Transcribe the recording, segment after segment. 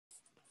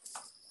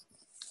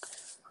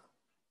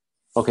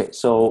Okay,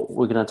 so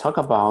we're going to talk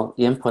about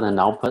input and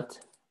output.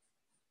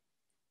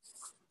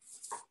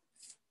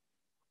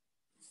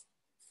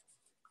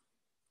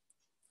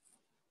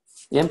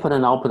 Input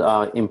and output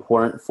are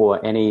important for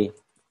any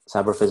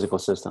cyber-physical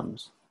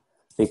systems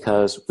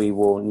because we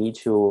will need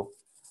to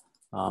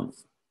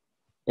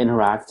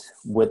interact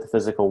with the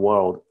physical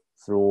world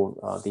through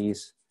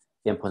these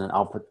input and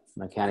output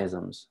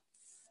mechanisms.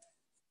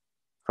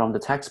 From the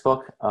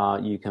textbook,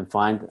 you can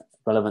find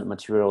relevant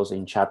materials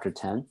in Chapter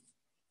 10.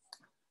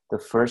 The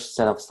first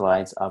set of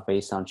slides are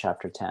based on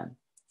Chapter 10.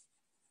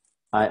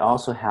 I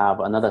also have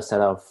another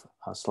set of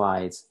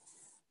slides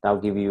that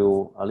will give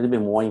you a little bit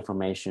more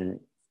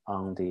information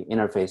on the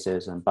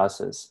interfaces and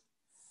buses.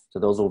 So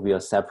those will be a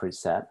separate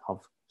set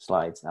of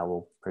slides I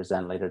will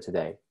present later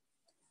today.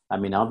 I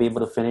may not be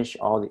able to finish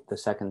all the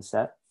second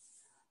set.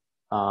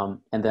 And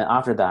then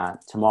after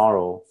that,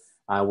 tomorrow,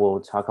 I will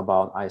talk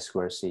about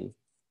I2C.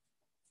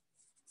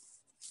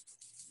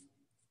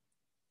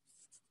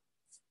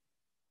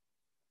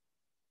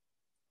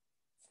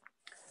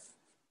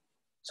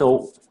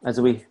 So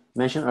as we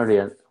mentioned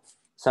earlier,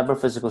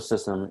 cyber-physical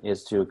system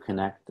is to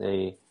connect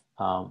a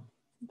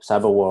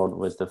cyber world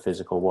with the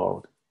physical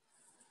world.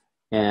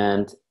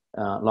 And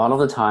a lot of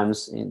the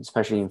times,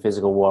 especially in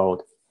physical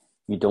world,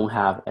 you don't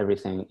have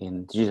everything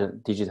in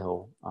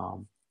digital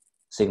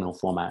signal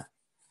format.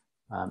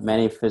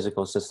 Many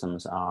physical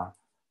systems are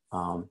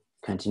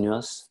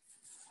continuous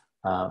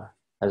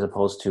as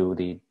opposed to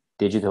the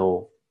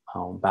digital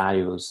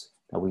values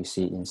that we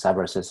see in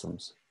cyber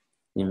systems,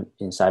 in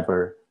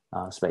cyber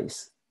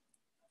space.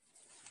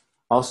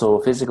 Also,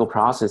 physical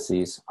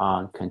processes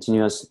are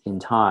continuous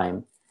in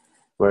time,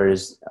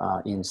 whereas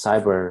in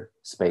cyber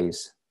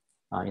space,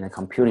 in a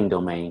computing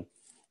domain,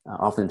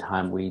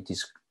 oftentimes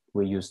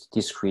we use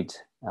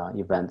discrete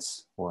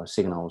events or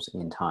signals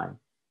in time.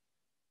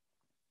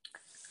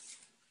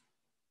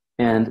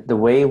 And the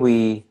way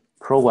we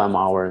program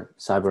our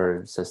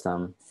cyber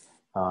system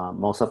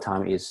most of the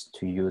time is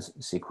to use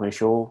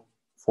sequential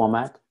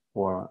format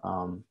or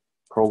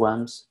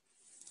programs.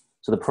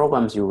 So the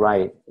programs you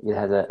write, it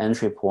has an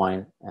entry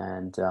point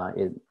and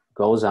it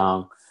goes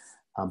on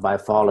by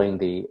following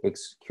the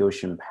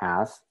execution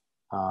path,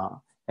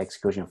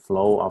 execution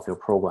flow of your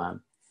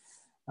program,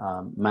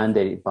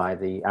 mandated by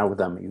the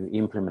algorithm you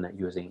implement it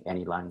using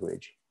any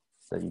language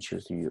that you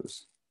choose to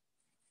use.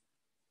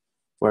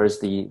 Whereas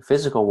the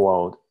physical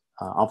world,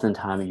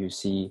 oftentimes you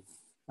see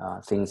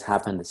things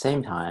happen at the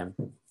same time.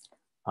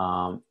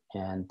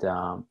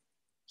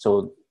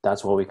 So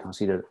that's what we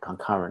consider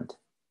concurrent.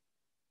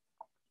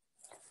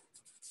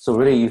 So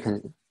really you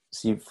can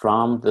see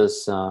from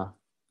this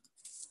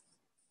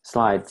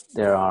slide,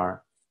 there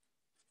are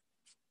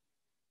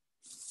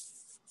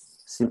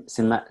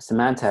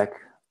semantic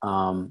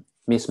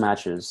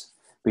mismatches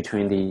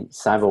between the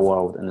cyber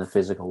world and the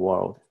physical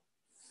world.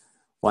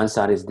 One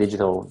side is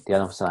digital, the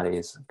other side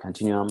is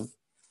continuum.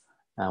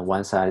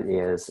 One side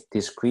is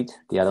discrete,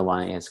 the other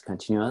one is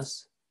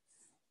continuous.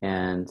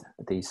 And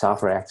the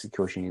software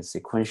execution is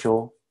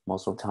sequential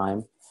most of the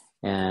time.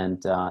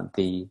 And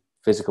the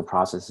physical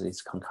process is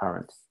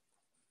concurrent.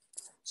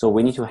 So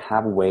we need to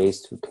have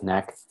ways to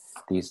connect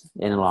these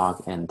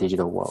analog and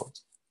digital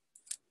worlds.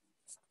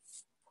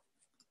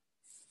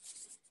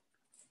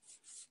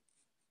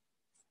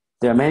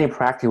 There are many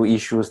practical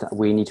issues that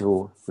we need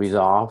to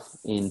resolve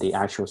in the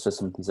actual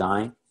system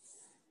design.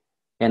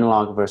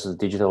 Analog versus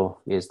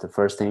digital is the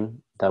first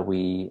thing that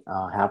we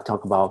have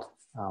talked about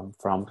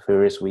from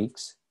previous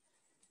weeks.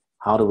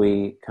 How do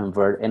we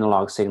convert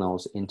analog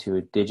signals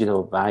into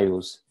digital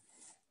values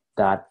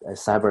that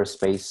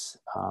cyberspace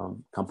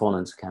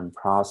components can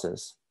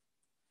process?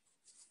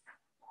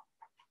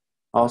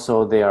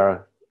 Also, there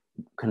are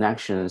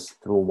connections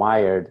through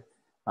wired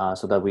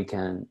so that we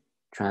can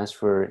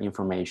transfer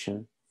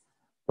information.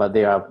 But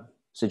there are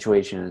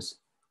situations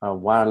where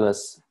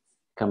wireless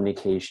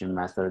communication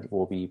method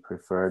will be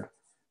preferred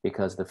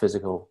because the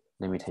physical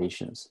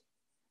limitations,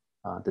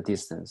 the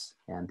distance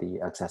and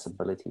the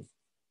accessibility.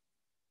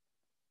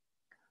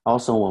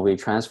 Also, when we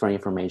transfer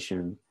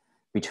information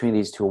between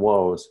these two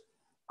worlds,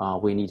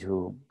 we need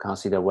to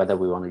consider whether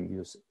we want to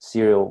use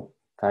serial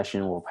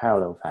fashion or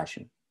parallel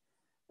fashion.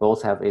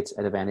 Both have its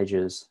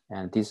advantages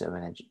and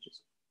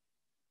disadvantages.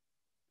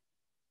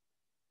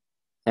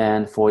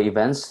 And for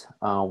events,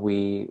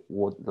 we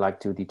would like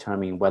to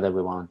determine whether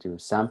we want to do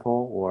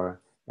sample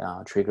or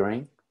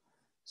triggering.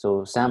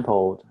 So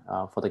sampled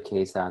for the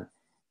case that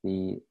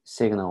the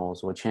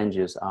signals or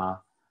changes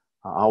are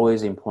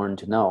always important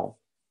to know.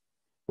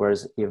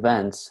 Whereas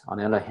events, on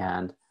the other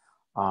hand,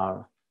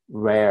 are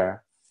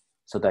rare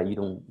so that you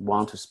don't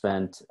want to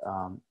spend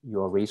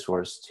your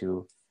resource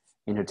to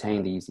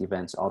entertain these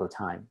events all the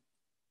time.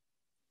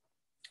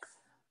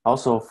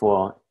 Also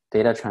for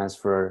data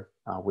transfer,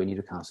 we need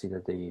to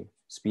consider the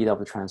speed of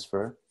the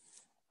transfer,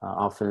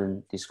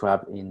 often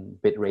described in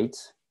bit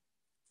rates.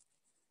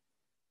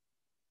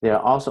 There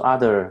are also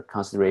other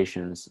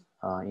considerations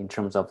in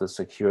terms of the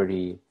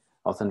security,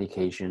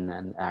 authentication,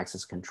 and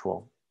access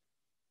control.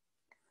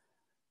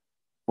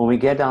 When we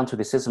get down to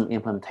the system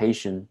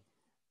implementation,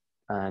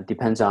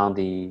 depends on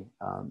the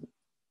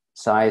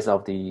size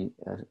of the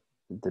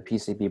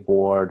PCB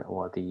board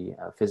or the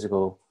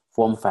physical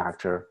form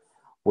factor.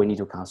 We need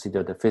to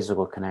consider the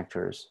physical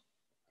connectors.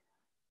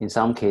 In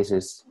some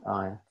cases,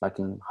 like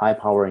in high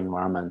power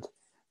environment,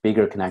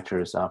 bigger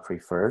connectors are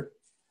preferred.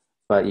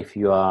 But if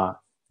you are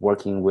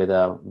working with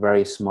a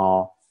very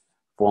small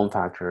form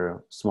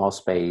factor, small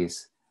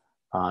space,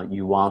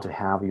 you want to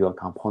have your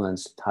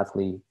components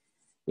tightly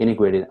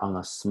integrated on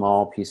a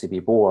small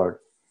PCB board,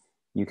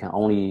 you can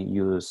only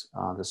use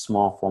the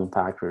small form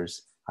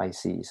factors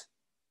ICs.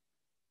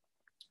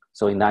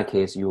 So in that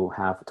case, you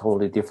have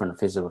totally different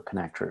physical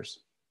connectors.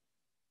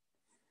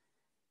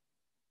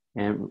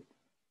 And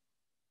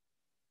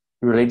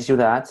related to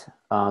that,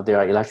 there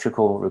are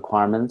electrical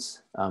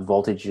requirements,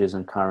 voltages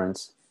and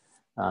currents.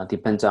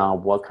 Depends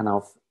on what kind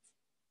of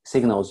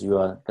signals you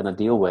are going to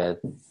deal with.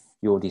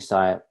 You will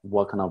decide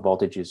what kind of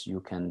voltages you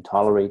can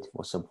tolerate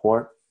or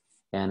support,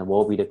 and what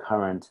will be the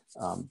current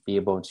be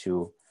able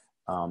to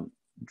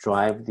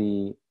drive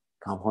the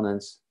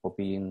components or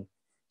being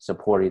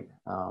supported,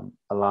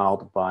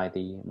 allowed by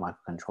the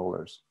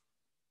microcontrollers.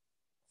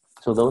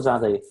 So those are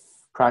the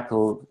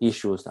practical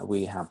issues that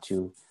we have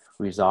to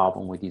resolve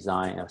when we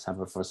design a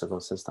cyber-physical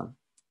system.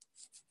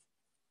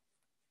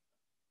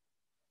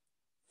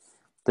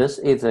 This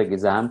is an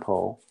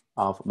example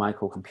of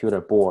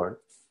microcomputer board.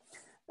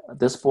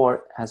 This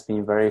board has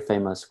been very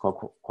famous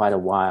for quite a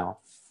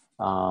while.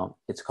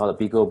 It's called a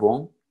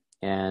BeagleBone,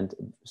 and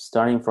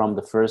starting from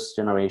the first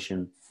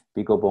generation,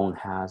 BeagleBone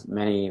has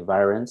many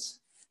variants.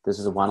 This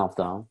is one of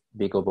them,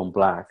 BeagleBone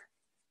Black.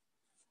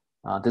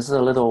 This is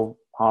a little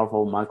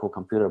powerful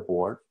microcomputer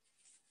board.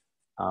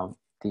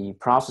 The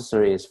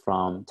processor is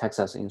from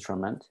Texas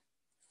Instruments.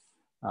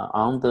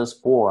 On this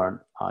board,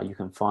 you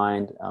can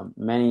find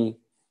many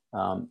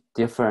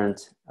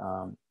different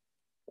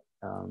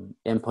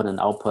input and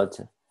output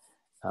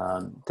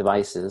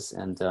devices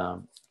and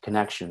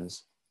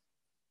connections.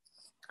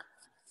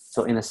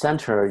 So in the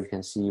center, you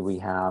can see we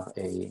have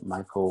a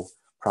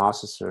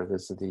microprocessor.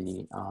 This is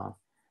the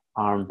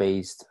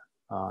ARM-based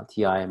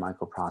TI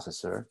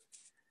microprocessor.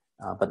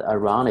 But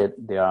around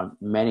it, there are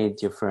many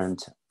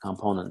different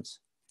components.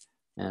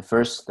 And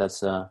first,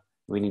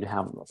 we need to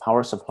have a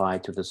power supply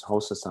to this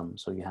whole system.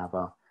 So you have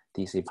a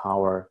DC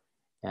power,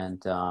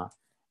 and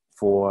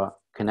for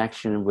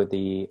connection with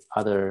the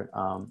other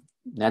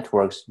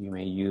networks, you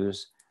may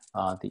use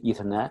the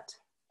Ethernet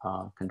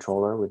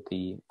controller with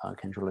the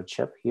controller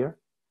chip here.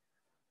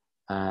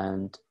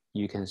 And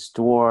you can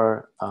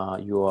store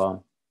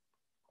your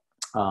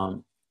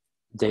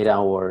data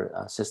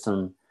or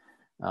system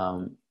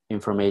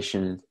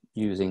information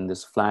using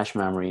this flash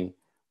memory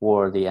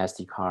or the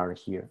SD card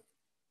here.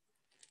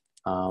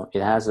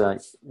 It has a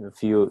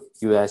few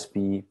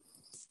USB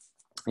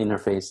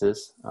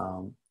interfaces.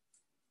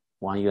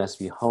 One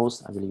USB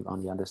host, I believe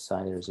on the other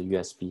side there's a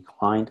USB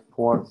client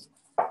port.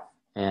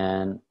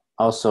 And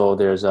also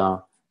there's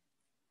a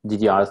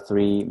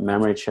DDR3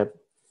 memory chip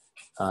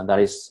that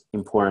is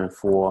important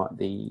for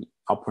the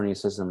operating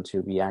system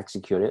to be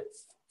executed.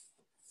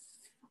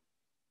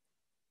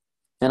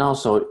 And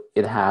also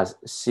it has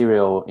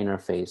serial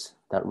interface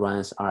that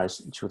runs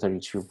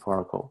RS-232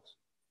 protocols.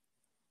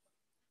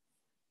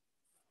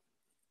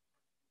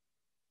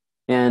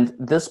 And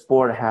this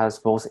board has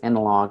both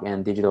analog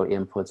and digital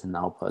inputs and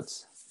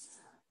outputs.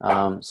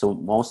 So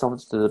most of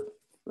the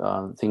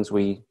things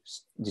we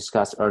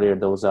discussed earlier,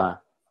 those are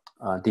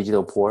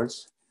digital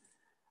ports.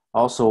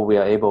 Also, we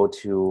are able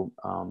to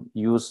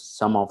use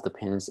some of the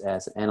pins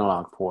as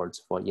analog ports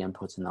for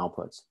inputs and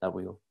outputs that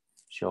we'll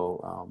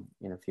show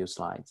in a few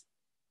slides.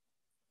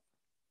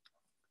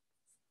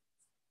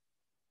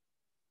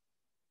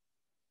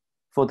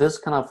 For this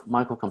kind of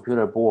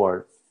microcomputer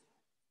board,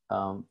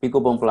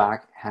 BeagleBone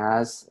Black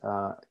has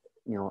a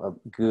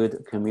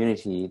good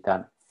community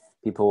that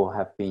people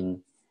have been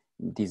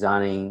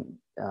designing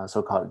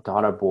so-called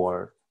daughter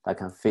board that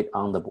can fit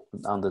on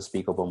this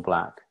BeagleBone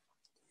Black.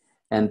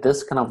 And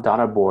this kind of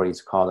daughter board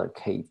is called a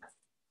cape.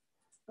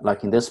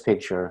 Like in this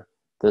picture,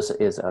 this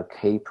is a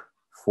cape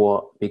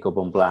for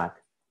BeagleBone Black.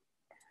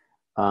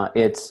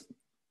 It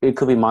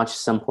could be much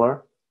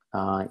simpler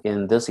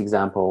in this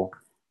example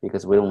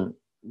because we don't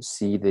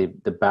see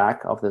the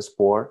back of this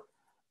board.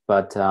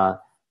 But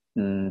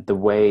the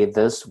way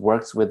this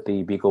works with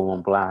the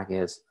BeagleBone Black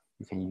is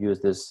you can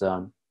use this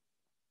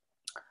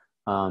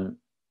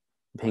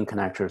pin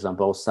connectors on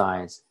both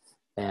sides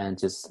and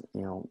just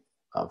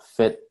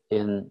fit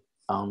in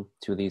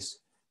to these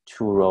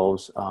two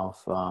rows of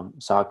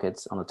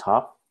sockets on the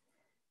top.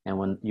 And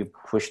when you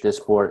push this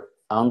board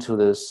onto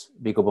this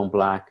BeagleBone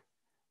Black,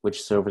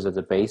 which serves as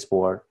a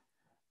baseboard,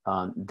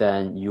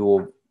 then you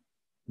will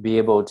be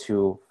able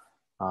to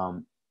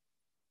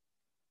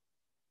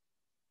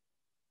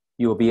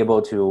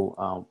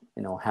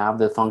have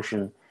the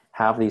function,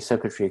 have the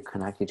circuitry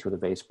connected to the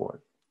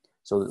baseboard.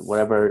 So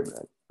whatever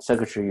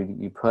circuitry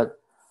you put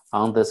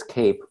on this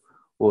cape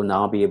will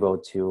now be able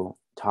to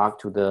talk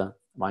to the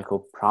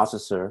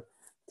microprocessor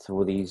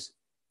through these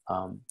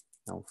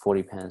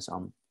 40 pins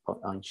on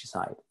each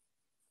side.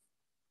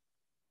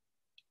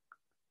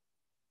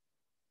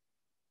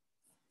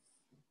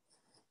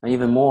 And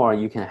even more,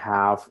 you can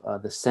have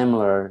the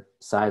similar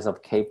size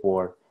of CAPE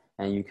board,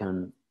 and you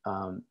can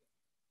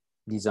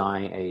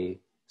design a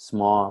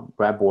small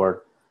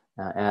breadboard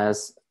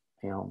as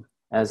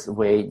a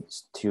way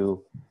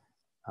to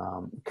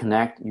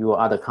connect your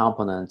other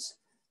components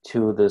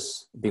to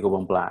this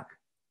BeagleBone Black.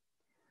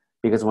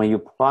 Because when you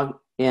plug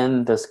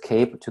in this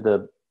CAPE to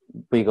the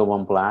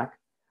BeagleBone Black,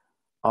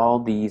 all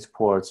these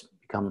ports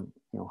become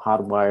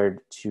hardwired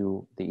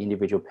to the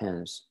individual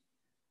pins.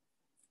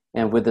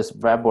 And with this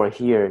breadboard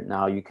here,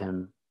 now you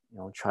can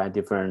try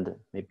different,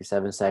 maybe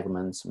 7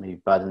 segments, maybe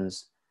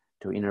buttons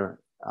to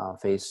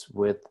interface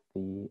with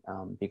the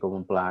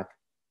BeagleBone Black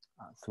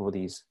through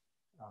these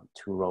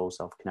 2 rows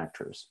of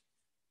connectors.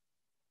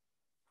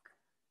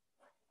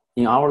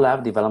 In our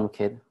lab development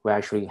kit, we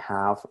actually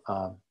have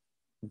a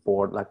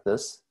board like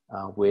this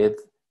with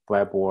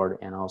breadboard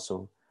and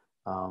also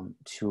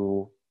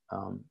 2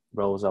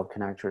 rows of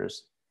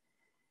connectors.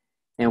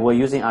 And we're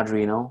using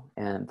Arduino,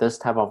 and this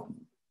type of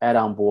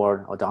add-on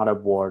board or daughter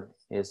board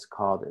is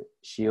called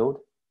Shield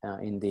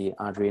in the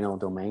Arduino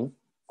domain.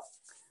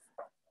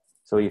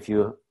 So if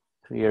you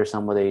hear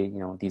somebody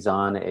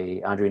design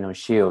a Arduino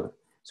Shield,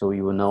 so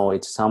you will know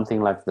it's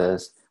something like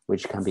this,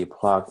 which can be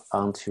plugged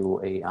onto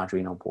a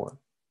Arduino board.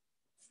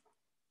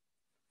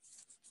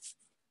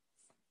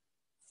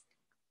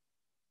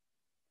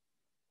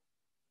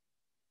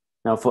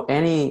 Now, for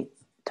any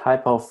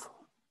type of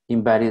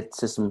embedded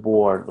system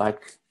board,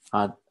 like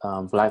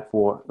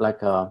Blackboard,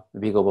 like a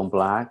BeagleBone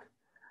Black,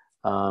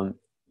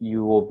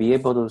 you will be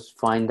able to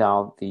find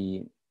out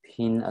the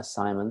pin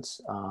assignments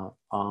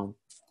on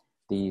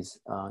these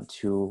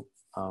 2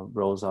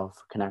 rows of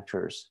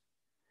connectors.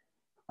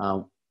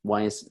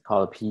 One is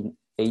called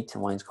P8,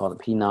 one is called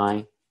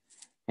P9,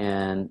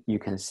 and you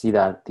can see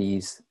that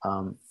these,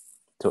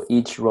 so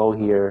each row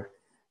here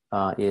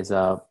is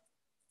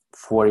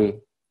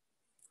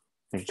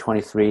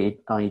 23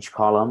 on each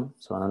column,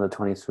 so another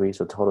 23,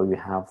 so total you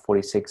have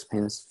 46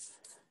 pins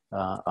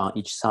on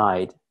each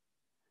side.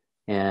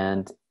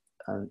 And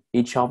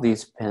each of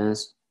these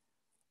pins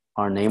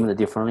are named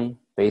differently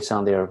based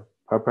on their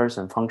purpose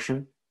and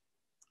function.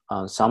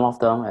 Some of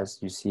them, as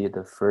you see,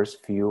 the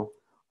first few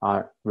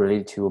are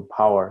related to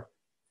power.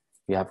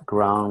 You have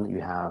ground, you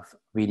have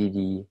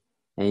VDD,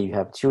 and you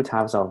have 2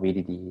 types of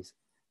VDDs,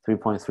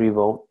 3.3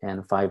 volt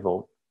and 5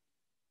 volt.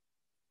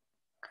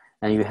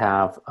 And you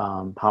have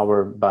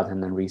power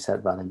button and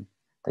reset button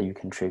that you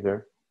can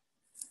trigger,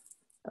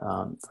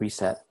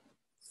 reset.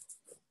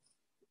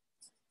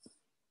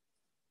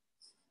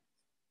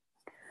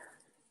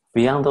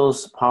 Beyond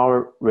those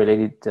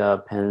power-related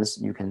pins,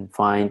 you can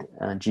find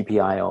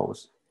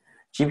GPIOs.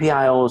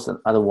 GPIOs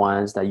are the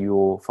ones that you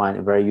will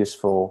find very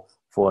useful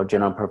for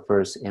general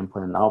purpose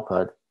input and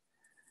output.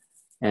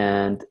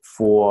 And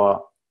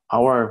for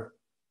our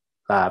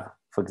lab,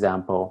 for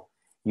example,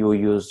 you will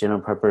use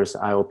general purpose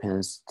IO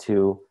pins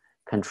to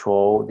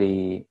control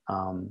the,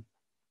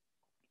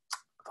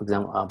 for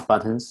example,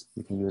 buttons.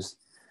 You can use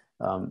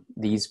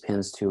these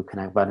pins to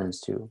connect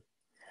buttons to.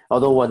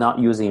 Although we're not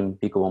using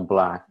BeagleBone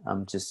Black,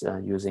 I'm just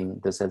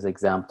using this as an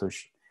example to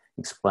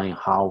explain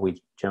how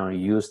we generally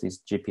use these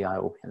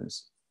GPIO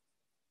pins.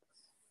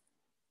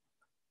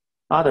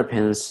 Other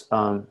pins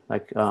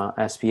like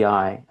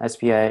SPI.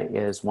 SPI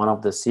is one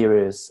of the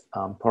series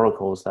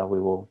protocols that we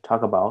will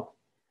talk about.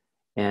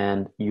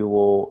 And you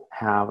will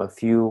have a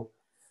few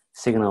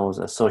signals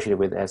associated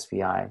with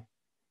SPI.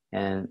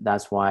 And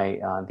that's why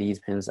these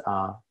pins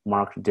are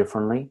marked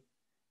differently.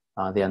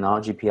 They are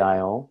not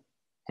GPIO,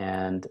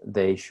 and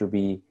they should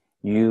be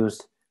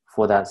used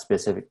for that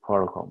specific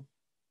protocol.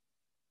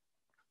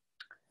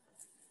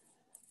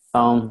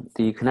 On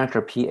the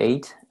connector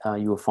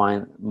P8, you will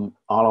find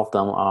all of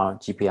them are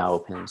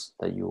GPIO pins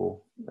that you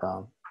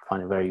will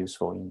find very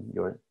useful in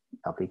your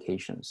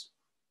applications.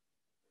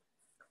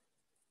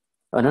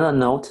 Another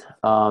note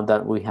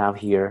that we have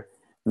here,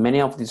 many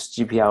of these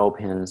GPIO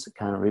pins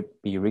can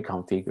be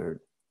reconfigured.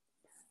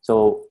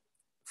 So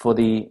for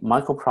the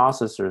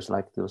microprocessors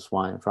like this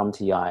one from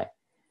TI,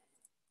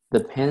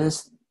 the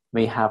pins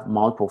may have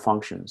multiple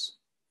functions.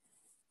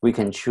 We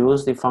can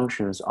choose the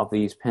functions of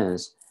these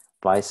pins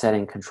by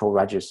setting control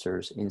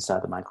registers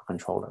inside the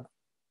microcontroller.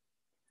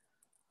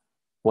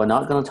 We're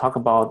not going to talk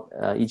about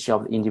each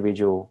of the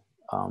individual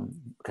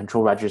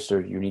control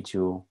registers you need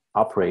to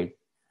operate,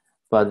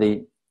 but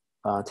the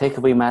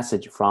takeaway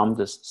message from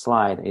this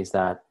slide is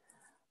that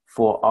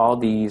for all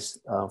these,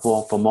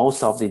 for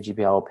most of the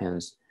GPIO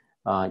pins,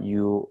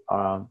 you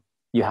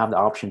have the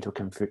option to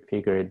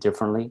configure it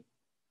differently.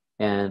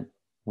 And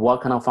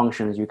what kind of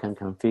functions you can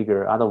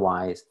configure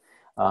otherwise,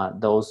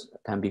 those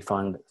can be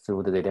found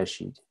through the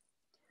datasheet.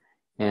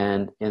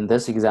 And in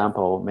this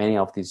example, many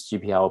of these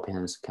GPIO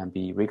pins can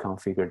be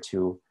reconfigured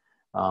to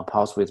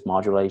pulse width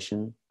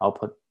modulation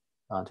output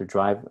to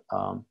drive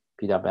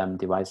PWM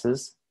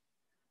devices,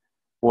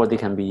 or they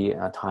can be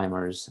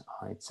timers,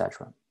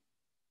 etc.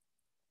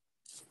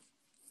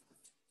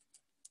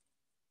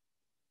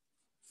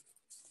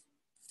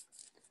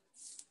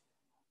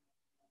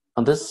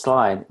 On this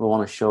slide, we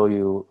want to show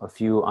you a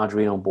few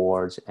Arduino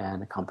boards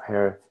and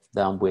compare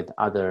than with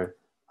other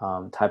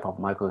type of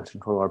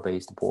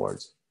microcontroller-based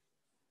boards.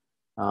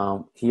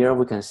 Here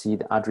we can see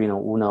the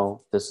Arduino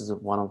Uno. This is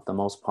one of the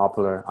most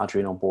popular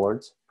Arduino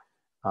boards.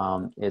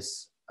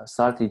 It's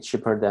slightly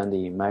cheaper than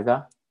the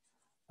Mega,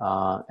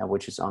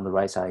 which is on the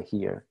right side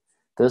here.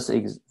 This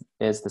is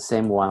the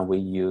same one we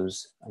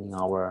use in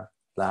our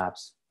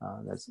labs.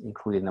 That's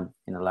included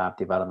in the lab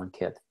development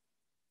kit.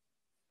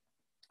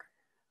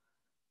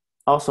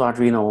 Also,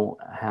 Arduino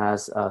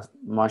has a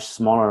much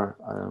smaller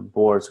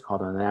boards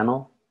called a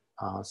Nano.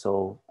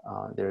 So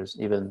there's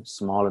even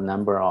smaller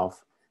number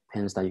of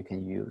pins that you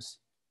can use.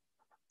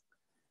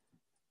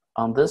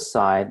 On this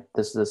side,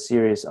 this is a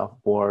series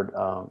of board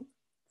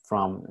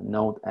from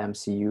Node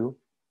MCU.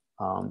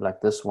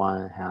 Like this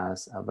one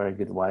has a very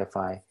good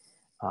Wi-Fi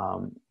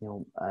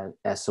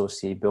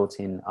SoC built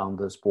in on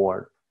this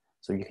board,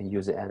 so you can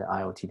use it as an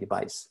IoT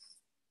device.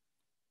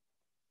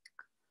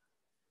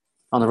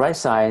 On the right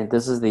side,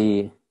 this is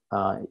the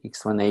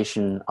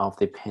explanation of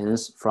the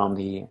pins from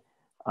the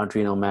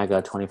Arduino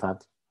Mega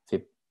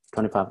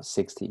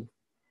 2560.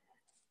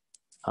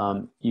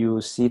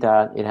 You see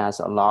that it has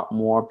a lot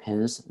more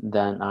pins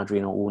than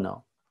Arduino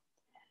Uno.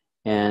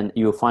 And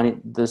you'll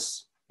find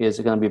this is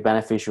going to be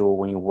beneficial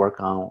when you work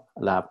on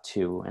Lab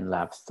 2 and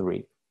Lab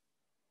 3.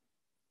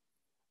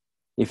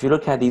 If you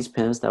look at these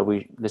pins that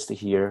we listed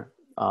here,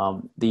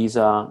 these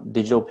are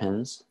digital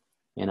pins.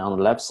 And on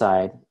the left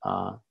side,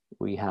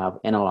 we have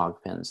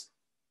analog pins.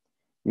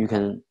 You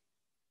can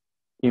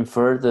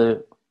infer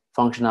the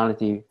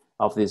functionality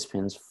of these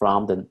pins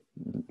from the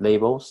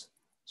labels.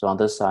 So on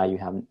this side, you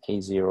have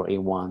A0,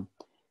 A1.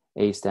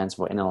 A stands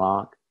for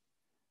analog.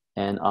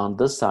 And on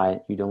this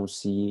side, you don't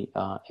see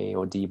A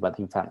or D, but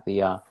in fact,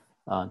 they are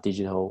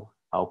digital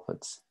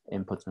outputs,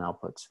 inputs and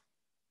outputs.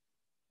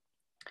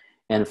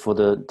 And for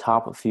the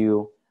top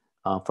few,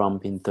 from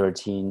pin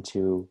 13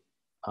 to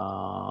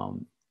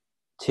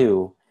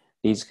 2,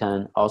 these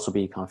can also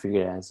be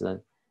configured as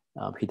a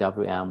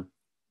PWM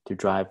to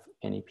drive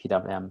any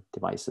PWM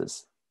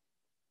devices.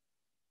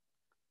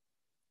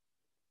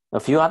 A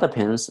few other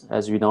pins,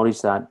 as you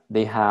notice that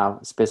they have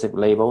specific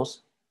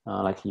labels,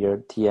 like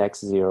here,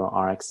 TX0,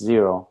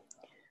 RX0.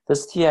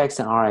 This TX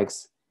and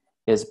RX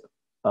is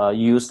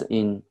used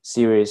in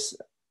series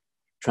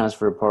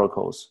transfer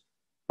protocols,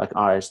 like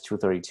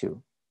RS-232.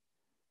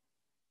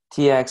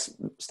 TX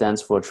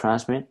stands for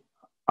transmit,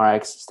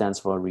 RX stands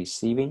for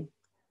receiving.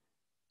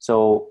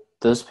 So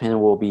this pin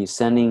will be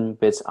sending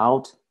bits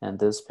out, and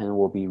this pin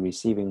will be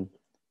receiving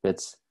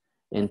bits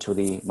into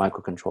the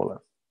microcontroller.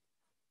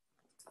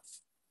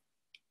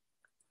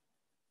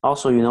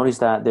 Also, you notice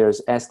that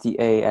there's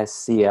SDA,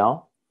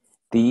 SCL.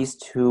 These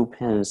two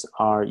pins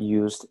are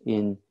used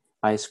in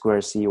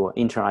I2C or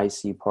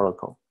inter-IC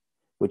protocol,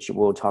 which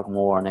we'll talk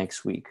more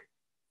next week.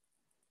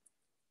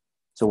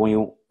 So when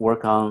you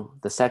work on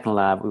the second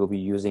lab, we will be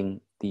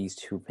using these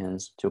two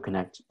pins to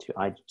connect to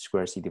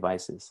I2C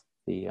devices,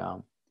 the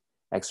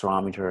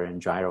accelerometer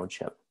and gyro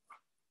chip.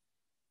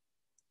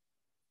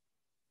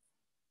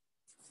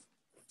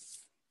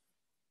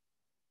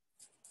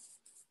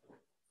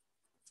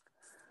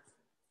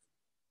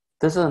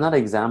 This is another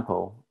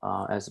example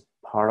as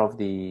part of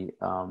the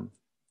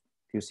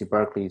UC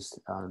Berkeley's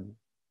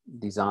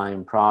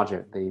design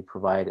project. They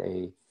provide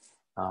a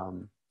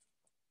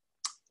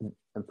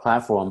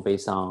platform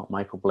based on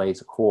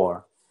microblades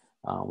core,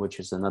 which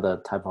is another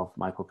type of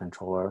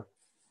microcontroller.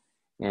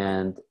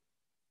 And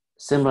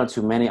similar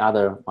to many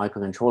other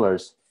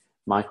microcontrollers,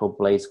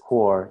 microblades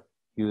core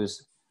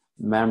use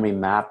memory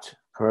mapped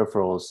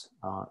peripherals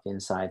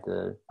inside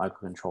the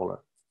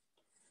microcontroller.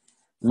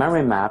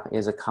 Memory map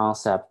is a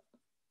concept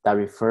that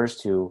refers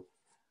to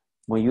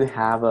when you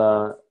have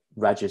a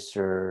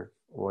register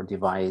or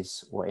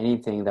device or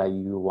anything that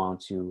you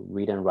want to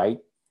read and write,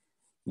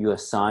 you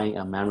assign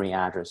a memory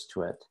address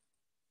to it.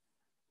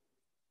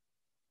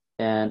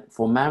 And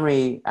for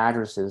memory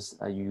addresses,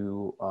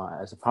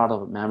 as a part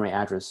of memory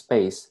address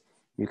space,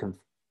 you can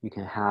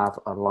have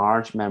a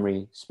large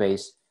memory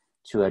space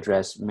to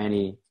address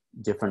many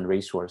different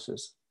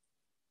resources.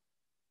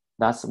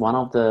 That's one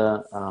of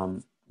the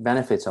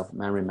benefits of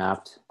memory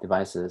mapped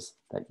devices,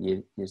 that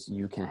you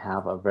can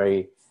have a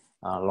very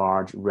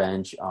large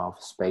range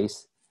of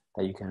space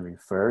that you can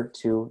refer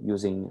to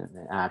using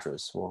an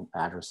address or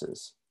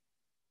addresses.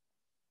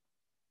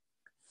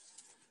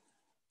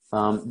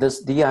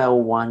 This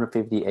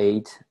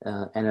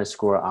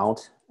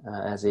DIO158_out,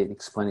 as it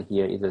explained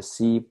here, is a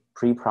C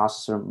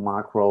preprocessor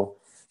macro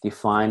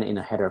defined in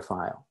a header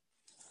file.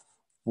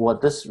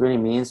 What this really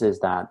means is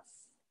that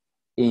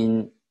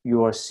in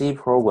your C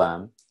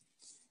program,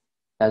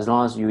 as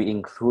long as you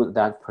include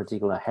that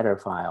particular header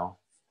file,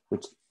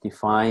 which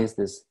defines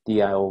this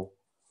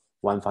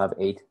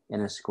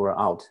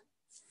DIO158_out,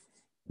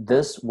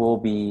 this will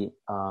be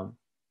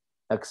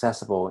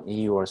accessible in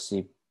your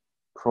C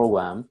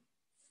program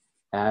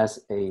as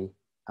a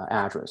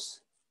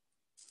address.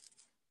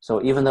 So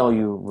even though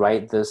you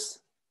write this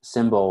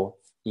symbol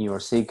in your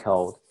C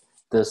code,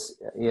 this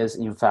is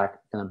in fact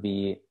going to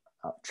be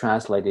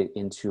translated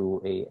into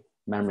a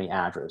memory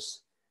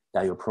address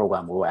that your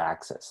program will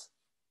access.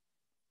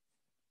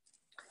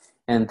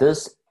 And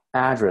this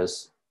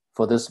address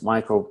for this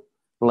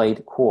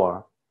microblade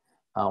core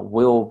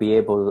will be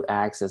able to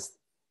access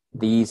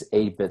these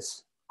 8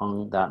 bits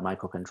on that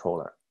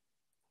microcontroller.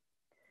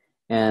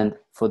 And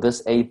for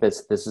this 8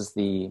 bits, this is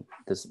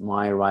this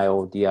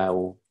MyRIO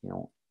DIO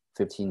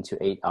 15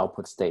 to 8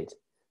 output state.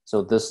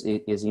 So this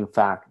is in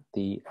fact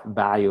the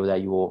value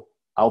that you will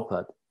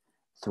output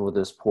through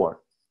this port.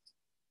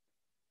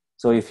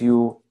 So if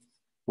you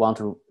want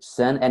to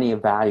send any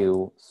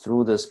value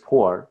through this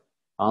port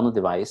on the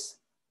device,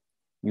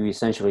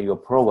 your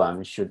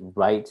program should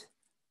write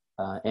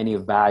any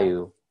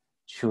value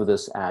to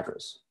this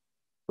address,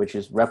 which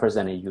is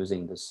represented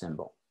using this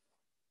symbol.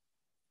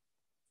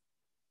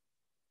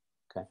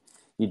 Okay,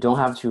 you don't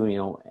have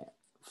to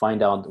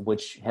find out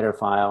which header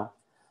file.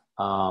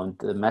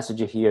 The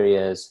message here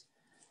is,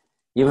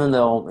 even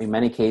though in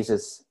many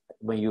cases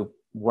when you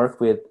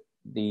work with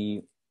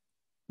the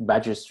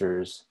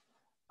registers,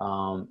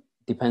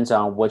 depends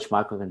on which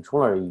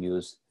microcontroller you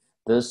use,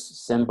 this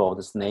symbol,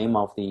 this name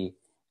of the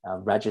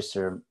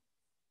register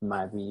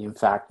might be in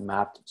fact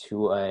mapped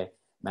to a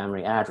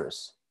memory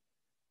address.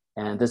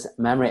 And this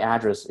memory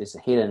address is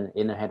hidden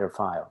in a header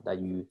file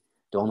that you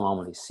don't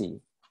normally see.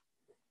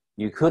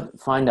 You could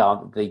find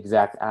out the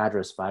exact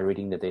address by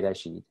reading the data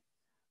sheet,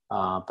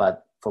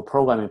 but for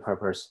programming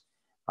purpose,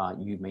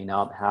 you may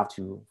not have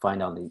to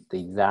find out the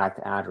exact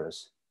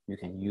address. You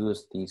can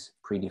use these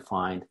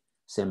predefined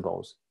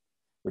symbols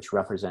which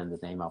represent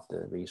the name of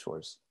the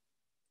resource.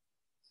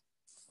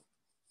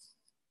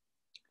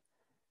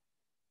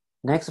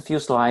 Next few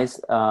slides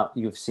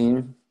you've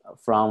seen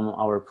from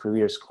our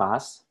previous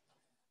class.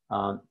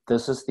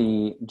 This is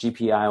the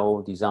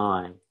GPIO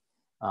design,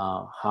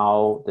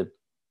 how the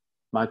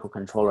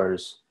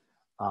microcontrollers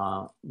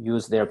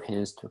use their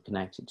pins to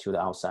connect to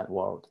the outside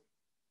world.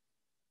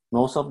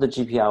 Most of the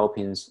GPIO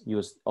pins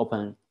use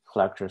open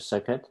collector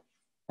circuit,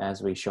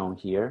 as we shown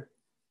here.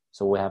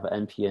 So we have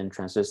an NPN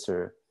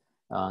transistor.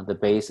 The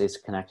base is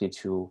connected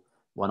to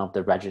one of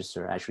the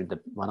register, actually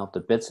one of the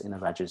bits in the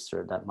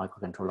register that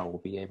microcontroller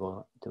will be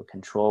able to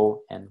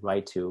control and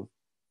write to.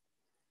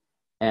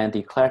 And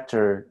the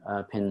collector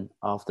pin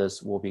of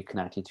this will be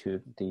connected to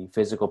the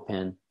physical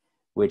pin,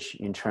 which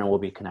in turn will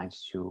be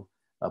connected to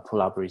a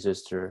pull-up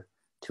resistor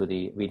to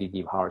the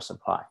VDD power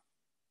supply.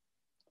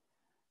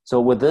 So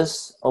with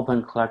this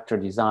open collector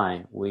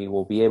design, we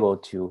will be able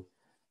to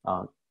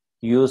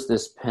use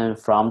this pin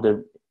from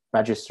the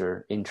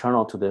register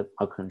internal to the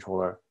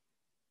microcontroller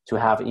to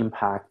have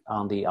impact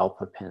on the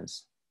output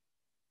pins.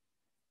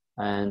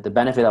 And the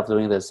benefit of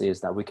doing this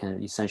is that we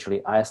can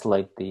essentially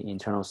isolate the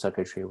internal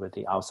circuitry with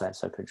the outside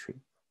circuitry.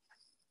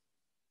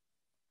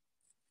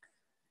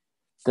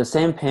 The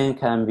same pin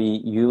can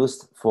be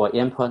used for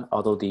input,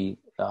 although the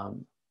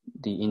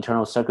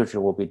internal circuitry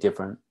will be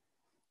different,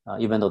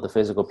 even though the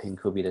physical pin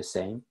could be the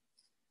same.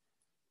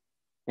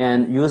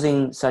 And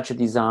using such a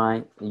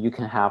design, you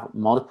can have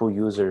multiple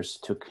users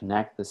to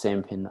connect the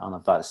same pin on a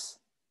bus.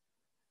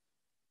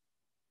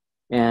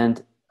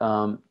 And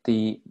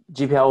the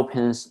GPIO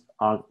pins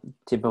are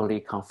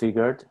typically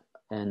configured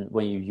and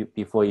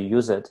before you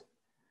use it.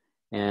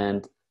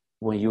 And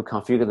when you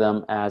configure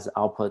them as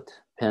output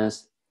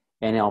pins,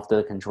 any of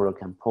the controller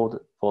can pull the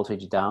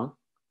voltage down,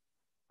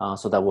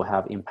 so that will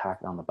have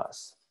impact on the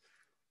bus.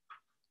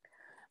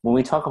 When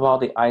we talk about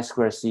the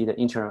I2C, the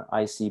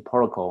inter-IC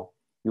protocol,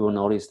 you will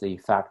notice the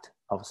effect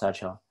of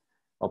such an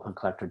open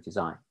collector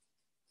design.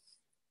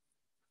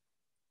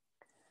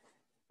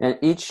 And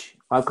each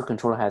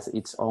microcontroller has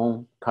its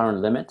own current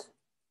limit.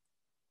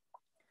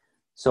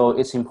 So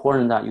it's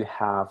important that you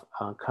have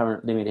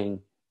current limiting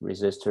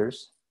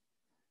resistors,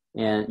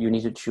 and you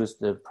need to choose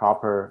the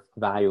proper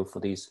value for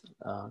these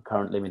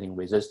current limiting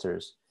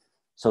resistors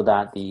so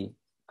that the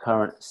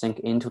current sink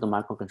into the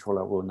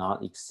microcontroller will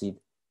not exceed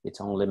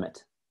its own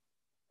limit.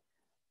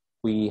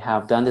 We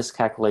have done this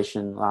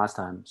calculation last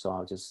time, so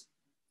I'll just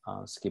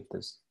skip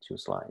this 2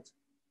 slides.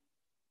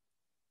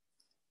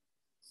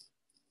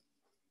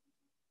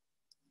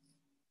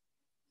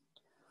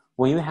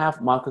 When you have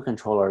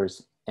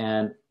microcontrollers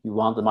and you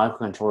want the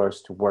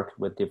microcontrollers to work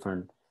with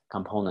different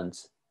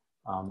components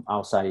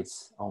outside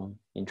its own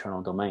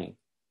internal domain.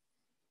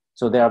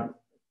 So there are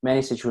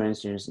many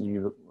situations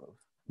you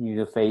need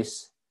to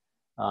face,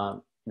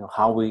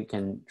 how we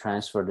can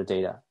transfer the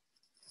data.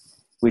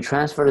 We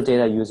transfer the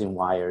data using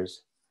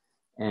wires,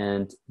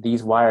 and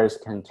these wires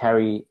can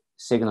carry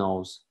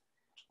signals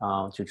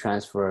to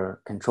transfer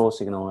control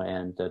signal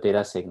and the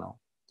data signal.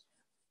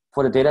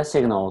 For the data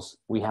signals,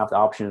 we have the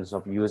options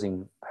of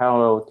using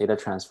parallel data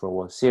transfer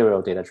or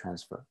serial data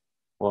transfer,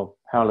 or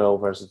parallel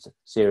versus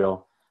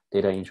serial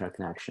data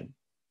interconnection.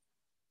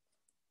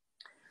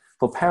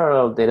 For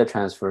parallel data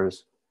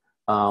transfers,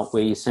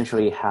 we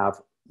essentially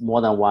have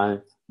more than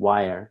one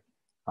wire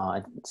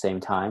at the same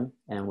time,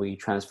 and we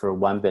transfer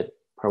 1 bit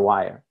per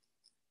wire.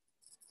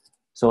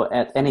 So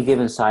at any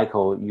given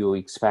cycle, you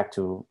expect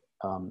to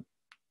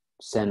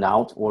send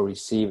out or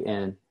receive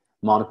in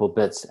multiple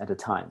bits at a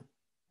time.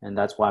 And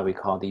that's why we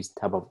call these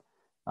type of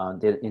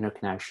data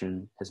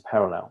interconnection as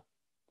parallel.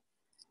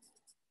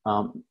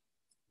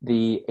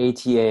 the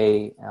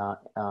ATA,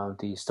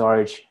 the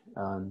storage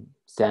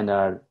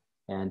standard,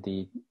 and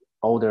the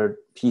older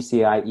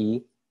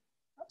PCIe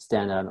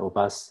standard or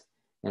bus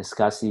and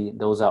SCSI,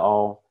 those are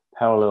all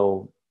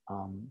parallel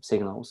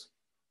signals.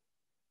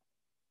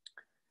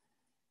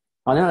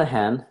 On the other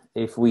hand,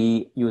 if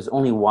we use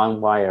only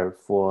one wire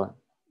for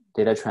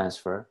data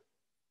transfer,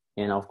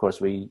 and of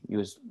course we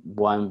use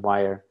one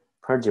wire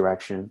per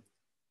direction,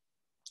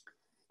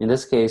 in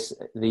this case,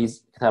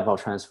 these type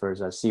of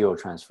transfers are serial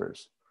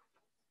transfers.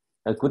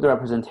 A good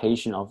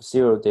representation of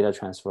serial data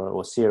transfer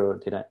or serial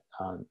data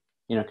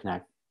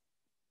interconnect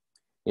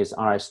is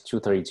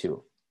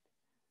RS-232.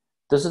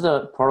 This is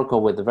a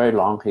protocol with a very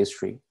long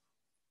history.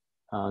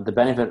 The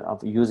benefit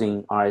of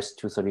using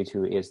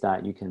RS-232 is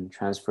that you can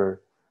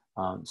transfer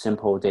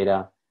simple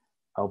data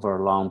over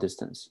a long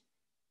distance.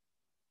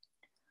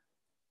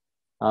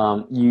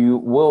 You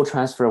will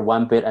transfer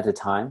 1 bit at a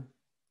time.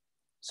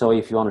 So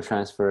if you want to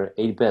transfer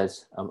 8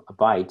 bits, a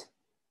byte,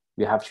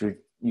 you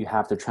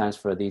have to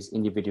transfer these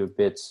individual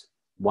bits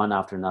one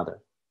after another.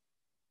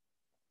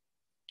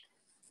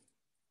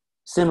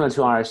 Similar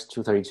to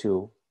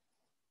RS-232,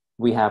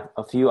 we have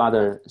a few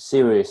other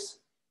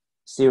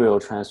serial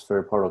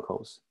transfer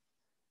protocols.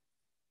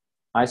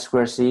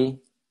 I2C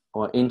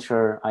or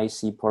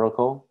inter-IC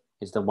protocol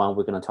is the one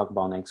we're going to talk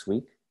about next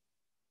week.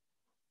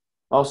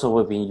 Also,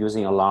 we've been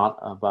using a lot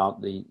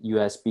about the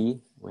USB.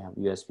 We have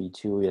USB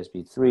 2,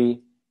 USB 3,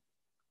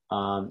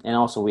 and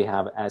also we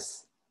have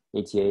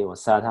SATA or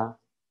SATA,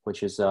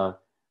 which is a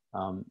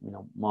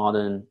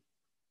modern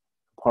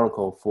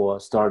protocol for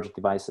storage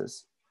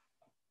devices.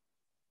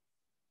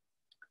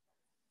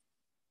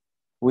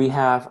 We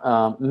have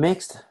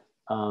mixed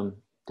data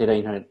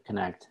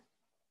interconnect.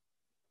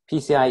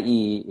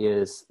 PCIe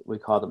is, we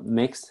call it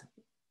mixed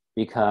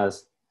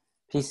because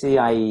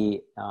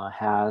PCIe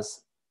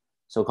has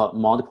so-called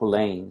multiple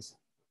lanes,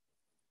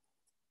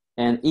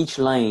 and each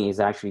lane is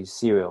actually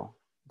serial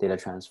data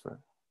transfer.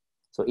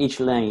 So each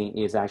lane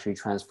is actually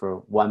transfer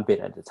 1 bit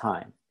at a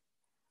time.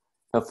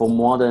 But for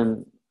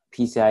modern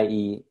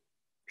PCIe,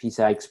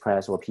 PCI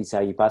Express, or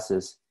PCIe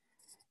buses,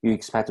 you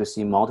expect to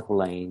see multiple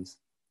lanes.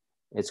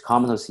 It's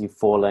common to see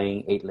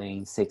 4-lane,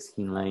 8-lane,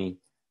 16-lane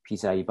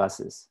PCIe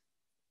buses.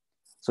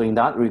 So in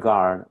that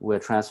regard, we're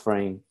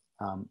transferring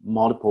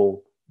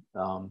multiple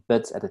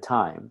bits at a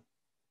time.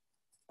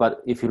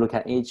 But if you look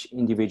at each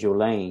individual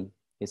lane,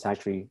 it's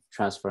actually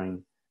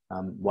transferring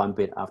 1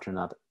 bit after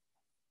another.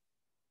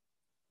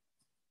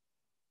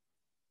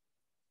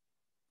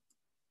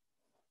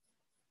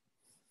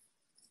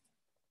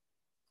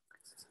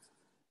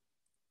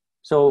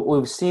 So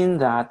we've seen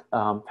that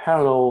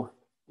parallel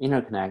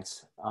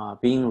interconnects are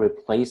being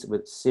replaced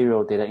with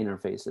serial data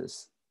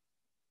interfaces.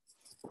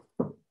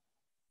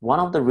 One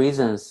of the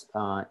reasons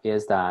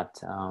is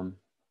that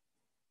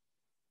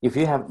if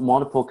you have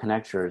multiple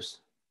connectors,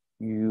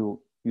 you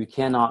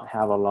cannot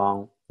have a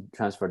long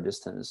transfer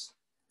distance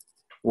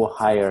or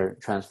higher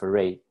transfer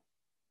rate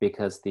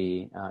because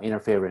the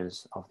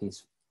interference of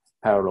these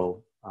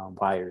parallel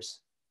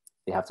wires,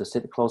 they have to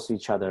sit close to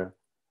each other.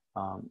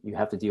 You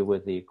have to deal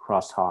with the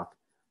crosstalk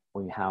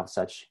when you have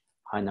such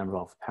high number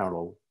of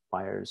parallel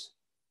wires.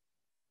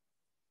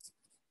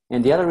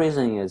 And the other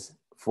reason is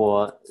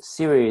for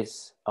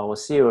series or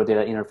serial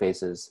data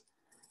interfaces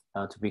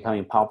to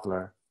becoming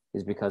popular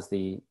is because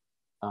the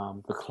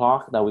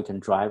clock that we can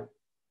drive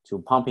to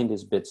pumping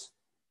these bits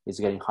is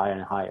getting higher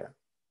and higher.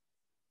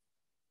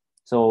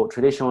 So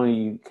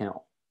traditionally,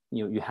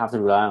 you have to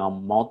rely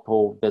on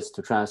multiple bits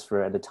to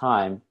transfer at a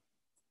time.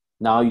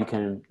 Now you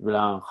can rely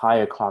on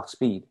higher clock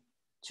speed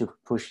to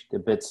push the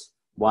bits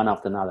one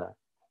after another.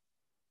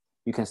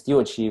 You can still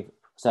achieve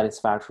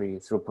satisfactory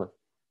throughput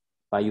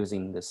by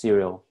using the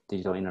serial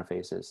digital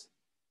interfaces.